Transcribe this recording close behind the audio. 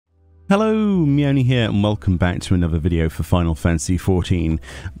Hello, Meoni here, and welcome back to another video for Final Fantasy XIV.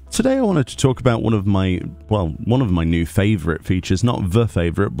 Today I wanted to talk about one of my new favourite features, not the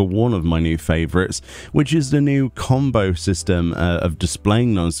favourite, but one of my new favourites, which is the new combo system of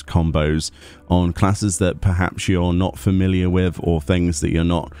displaying those combos on classes that perhaps you're not familiar with or things that you're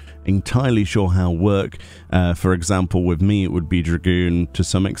not entirely sure how work. For example, with me it would be Dragoon to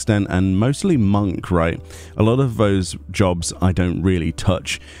some extent, and mostly Monk, right? A lot of those jobs I don't really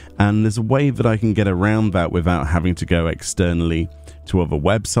touch, and there's a way that I can get around that without having to go externally to other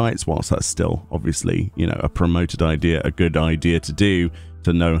websites, whilst that's still obviously, you know, a promoted idea, a good idea to do,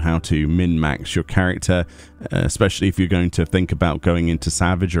 to know how to min-max your character, especially if you're going to think about going into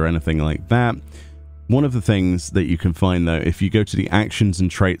Savage or anything like that. One of the things that you can find, though, if you go to the Actions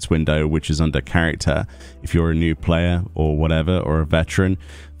and Traits window, which is under Character, if you're a new player or whatever, or a veteran,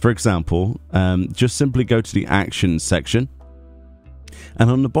 for example, just simply go to the Actions section, and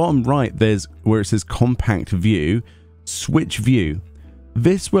on the bottom right, there's where it says Compact View, switch View.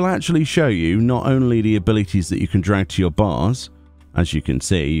 This will actually show you not only the abilities that you can drag to your bars, as you can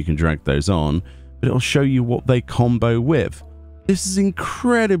see, you can drag those on, but it'll show you what they combo with. This is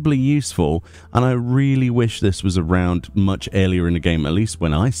incredibly useful, and I really wish this was around much earlier in the game, at least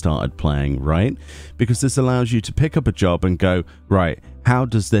when I started playing, right? Because this allows you to pick up a job and go, right, how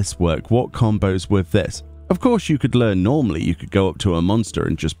does this work? What combos with this? Of course, you could learn normally. You could go up to a monster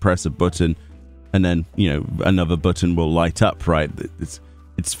and just press a button, and then, you know, another button will light up, right?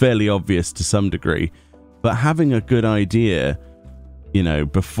 It's fairly obvious to some degree, but having a good idea, you know,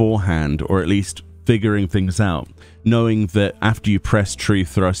 beforehand, or at least figuring things out, knowing that after you press True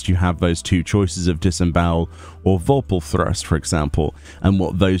Thrust, you have those two choices of Disembowel or Vorpal Thrust, for example, and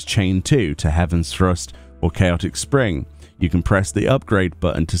what those chain to Heaven's Thrust or Chaotic Spring. You can press the upgrade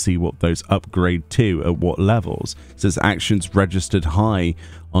button to see what those upgrade to at what levels. It says actions registered high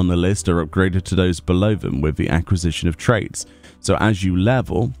on the list are upgraded to those below them with the acquisition of traits. So as you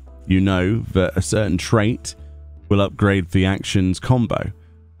level, you know that a certain trait will upgrade the actions combo.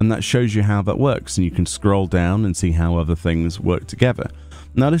 And that shows you how that works, and you can scroll down and see how other things work together.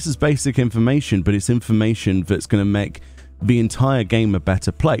 Now, this is basic information, but it's information that's going to make the entire game a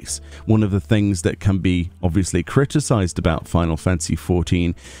better place. One of the things that can be obviously criticized about Final Fantasy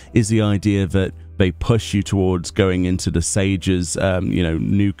XIV is the idea that they push you towards going into the Sage's, you know,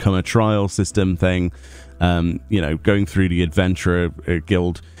 newcomer trial system thing, you know, going through the Adventurer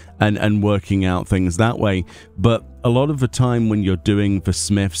Guild and working out things that way. But a lot of the time when you're doing the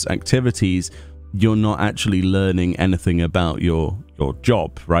Smith's activities, you're not actually learning anything about your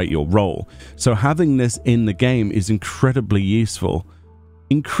job, right? Your role. So having this in the game is incredibly useful.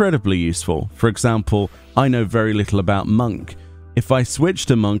 Incredibly useful. For example, I know very little about Monk. If I switch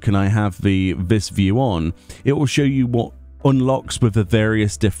to Monk and I have this view on, it will show you what unlocks with the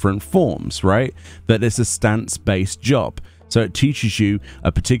various different forms, right? That it's a stance-based job. So it teaches you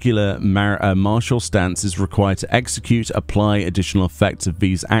a particular martial stance is required to execute, apply additional effects of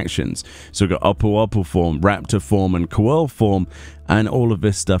these actions. So we've got Upper form, Raptor form, and Coil form, and all of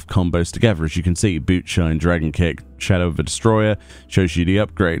this stuff combos together. As you can see, Boot Shine, Dragon Kick, Shadow of the Destroyer, shows you the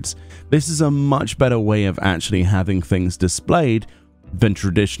upgrades. This is a much better way of actually having things displayed than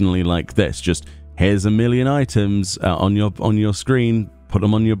traditionally like this. Just here's a million items on your screen, put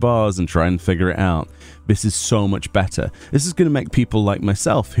them on your bars and try and figure it out. This is so much better. This is going to make people like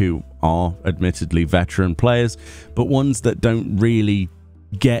myself, who are admittedly veteran players, but ones that don't really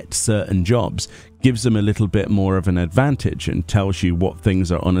get certain jobs, gives them a little bit more of an advantage and tells you what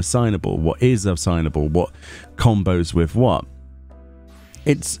things are unassignable, what is assignable, what combos with what.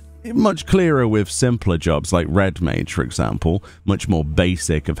 It's much clearer with simpler jobs like Red Mage, for example, much more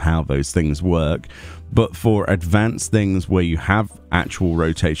basic of how those things work. But for advanced things where you have actual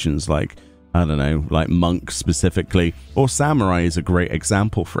rotations, like, I don't know, like Monk specifically, or Samurai is a great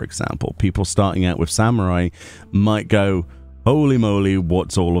example, for example. People starting out with Samurai might go, holy moly,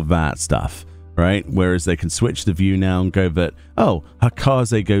 what's all of that stuff, right? Whereas they can switch the view now and go that, oh,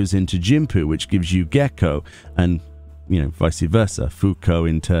 Hakaze goes into Jinpu, which gives you Gecko, and, you know, vice versa, Fuko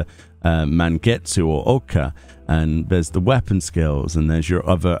into Mangetsu or Oka, and there's the weapon skills, and there's your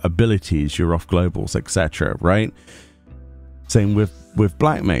other abilities, your off globals, etc., right? Same with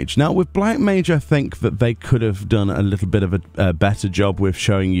Black Mage. Now, with Black Mage, I think that they could have done a little bit of a better job with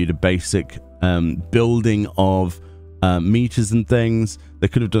showing you the basic building of meters and things. They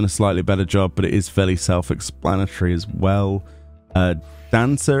could have done a slightly better job, but it is fairly self-explanatory as well.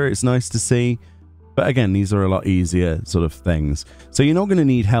 Dancer, it's nice to see. But again, these are a lot easier sort of things. So you're not going to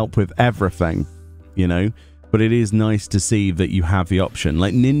need help with everything, you know, but it is nice to see that you have the option.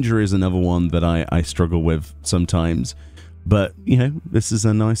 Like Ninja is another one that I struggle with sometimes, But, you know, this is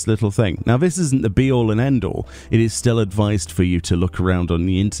a nice little thing. Now, this isn't the be-all and end-all. It is still advised for you to look around on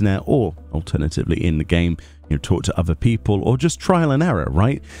the internet, or alternatively in the game, you know, talk to other people, or just trial and error,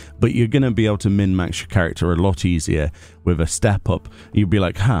 right? But you're going to be able to min-max your character a lot easier with a step up. You'll be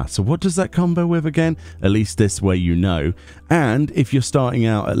like, so what does that combo with again? At least this way you know. And if you're starting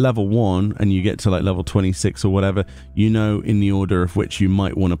out at level 1 and you get to like level 26 or whatever, you know in the order of which you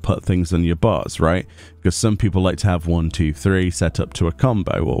might want to put things on your bots, right? Because some people like to have 1, 2, 3 set up to a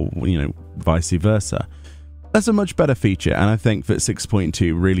combo, or, you know, vice versa. That's a much better feature, and I think that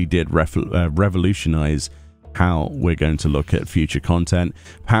 6.2 really did revolutionize how we're going to look at future content.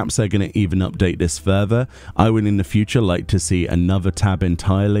 Perhaps they're going to even update this further. I would in the future like to see another tab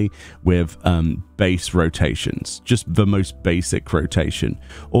entirely with base rotations, just the most basic rotation.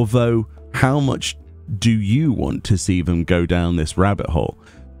 Although, how much do you want to see them go down this rabbit hole?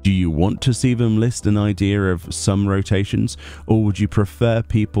 Do you want to see them list an idea of some rotations, or would you prefer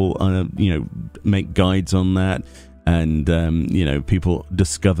people, you know, make guides on that and, you know, people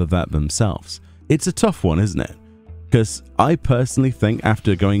discover that themselves? It's a tough one, isn't it? Because I personally think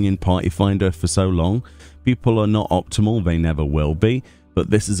after going in Party Finder for so long, people are not optimal. They never will be. But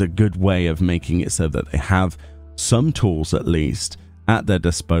this is a good way of making it so that they have some tools at least at their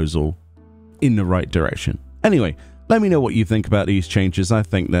disposal in the right direction. Anyway, let me know what you think about these changes. I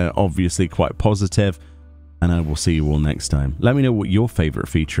think they're obviously quite positive, and I will see you all next time. Let me know what your favorite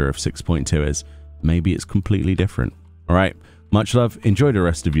feature of 6.2 is. Maybe it's completely different. All right, much love. Enjoy the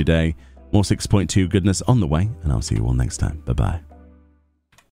rest of your day. More 6.2 goodness on the way, and I'll see you all next time. Bye-bye.